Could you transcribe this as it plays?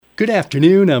Good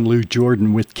afternoon. I'm Lou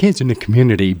Jordan with Kids in the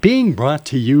Community, being brought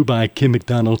to you by Kim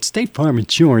McDonald, State Farm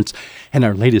Insurance, and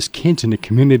our latest Kids in the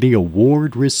Community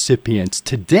Award recipients.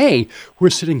 Today, we're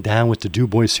sitting down with the Du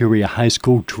Bois Area High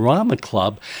School Drama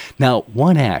Club. Now,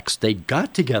 One Acts, they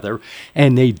got together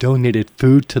and they donated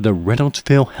food to the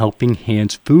Reynoldsville Helping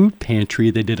Hands Food Pantry.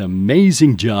 They did an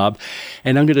amazing job.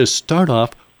 And I'm going to start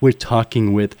off with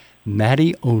talking with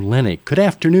Maddie Olenek. Good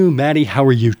afternoon, Maddie. How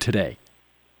are you today?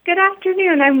 Good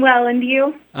afternoon. I'm well, and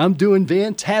you? I'm doing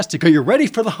fantastic. Are you ready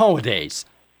for the holidays?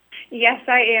 Yes,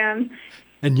 I am.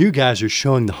 And you guys are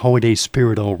showing the holiday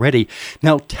spirit already.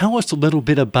 Now, tell us a little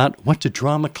bit about what the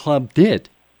Drama Club did.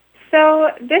 So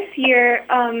this year,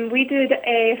 we did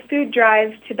a food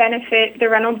drive to benefit the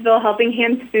Reynoldsville Helping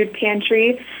Hands Food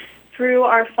Pantry through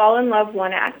our Fall in Love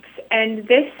One Acts. And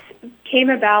this came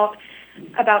about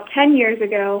 10 years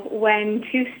ago when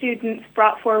two students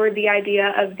brought forward the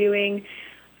idea of doing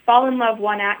Fall in Love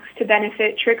One Acts to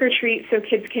benefit Trick or Treat So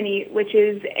Kids Can Eat, which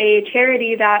is a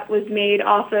charity that was made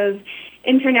off of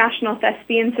International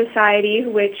Thespian Society,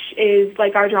 which is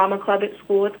like our drama club at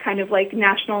school. It's kind of like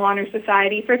National Honor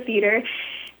Society for theater.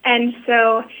 And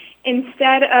so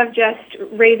instead of just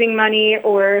raising money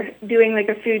or doing like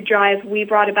a food drive, we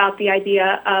brought about the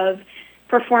idea of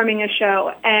performing a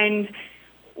show. And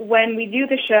when we do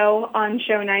the show on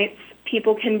show nights,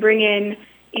 people can bring in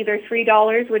either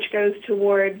 $3, which goes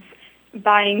towards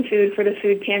buying food for the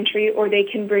food pantry, or they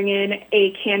can bring in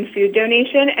a canned food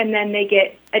donation, and then they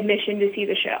get admission to see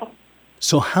the show.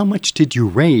 So how much did you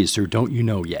raise, or don't you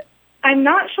know yet? I'm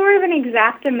not sure of an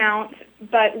exact amount,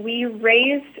 but we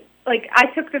raised, I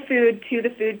took the food to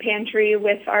the food pantry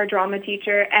with our drama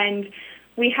teacher, and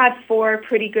we had 4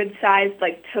 pretty good-sized,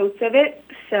 totes of it,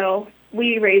 so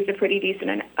we raised a pretty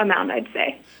decent amount, I'd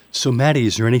say. So, Maddie,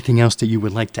 is there anything else that you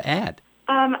would like to add?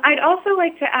 I'd also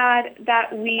like to add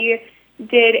that we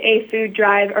did a food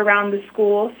drive around the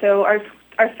school, so our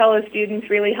fellow students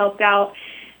really helped out.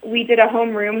 We did a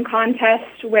homeroom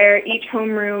contest where each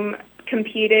homeroom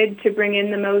competed to bring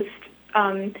in the most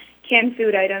canned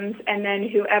food items, and then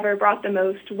whoever brought the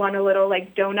most won a little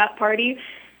donut party.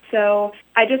 So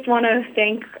I just want to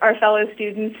thank our fellow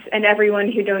students and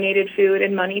everyone who donated food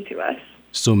and money to us.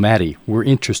 So, Maddie, we're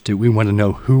interested. We want to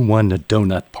know who won the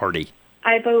donut party.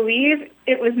 I believe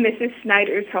it was Mrs.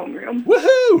 Snyder's homeroom.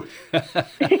 Woohoo!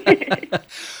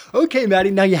 Okay, Maddie,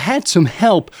 now you had some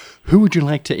help. Who would you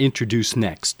like to introduce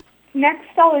next? Next,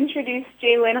 I'll introduce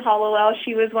Jaylyn Hollowell.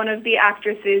 She was one of the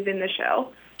actresses in the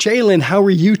show. Jaylyn, how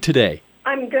are you today?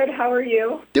 I'm good. How are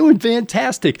you? Doing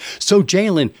fantastic. So,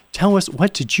 Jaylyn, tell us,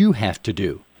 what did you have to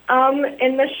do?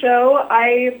 In the show,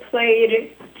 I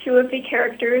played 2 of the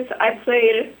characters. I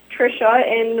played Trisha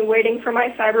in Waiting for My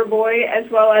Cyberboy, as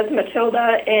well as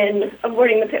Matilda in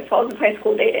Avoiding the Pitfalls of High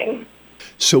School Dating.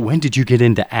 So when did you get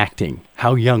into acting?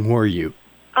 How young were you?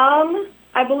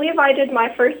 I believe I did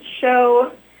my first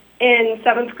show in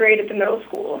 7th grade at the middle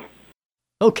school.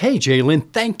 Okay,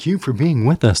 Jaylyn, thank you for being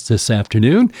with us this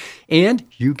afternoon. And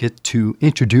you get to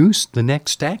introduce the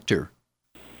next actor.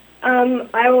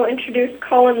 I will introduce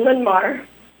Colin Lindmar.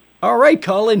 All right,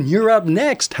 Colin, you're up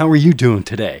next. How are you doing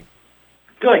today?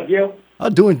 Good, you?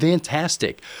 I'm doing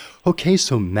fantastic. Okay,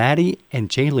 so Maddie and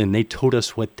Jaylyn, they told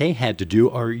us what they had to do.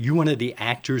 Are you one of the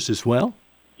actors as well?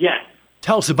 Yes.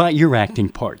 Tell us about your acting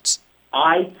parts.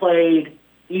 I played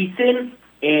Ethan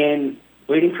in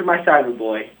Waiting for My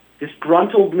Cyberboy,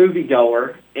 disgruntled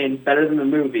moviegoer in Better Than the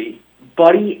Movie,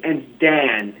 Buddy and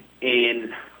Dan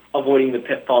in Avoiding the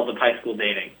Pitfalls of High School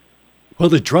Dating. Well,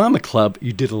 the Drama Club,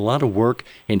 you did a lot of work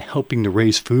in helping to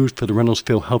raise food for the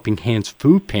Reynoldsville Helping Hands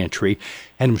Food Pantry,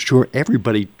 and I'm sure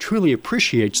everybody truly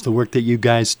appreciates the work that you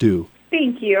guys do.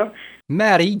 Thank you.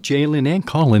 Maddie, Jaylyn, and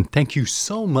Colin, thank you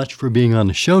so much for being on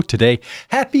the show today.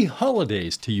 Happy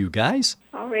holidays to you guys.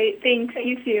 All right, thanks.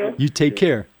 You too. You take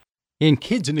care. And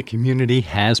Kids in the Community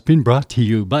has been brought to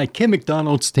you by Kim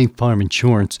McDonald, State Farm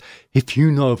Insurance. If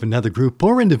you know of another group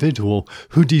or individual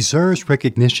who deserves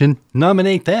recognition,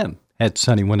 nominate them at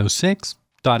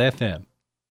Sunny106.fm.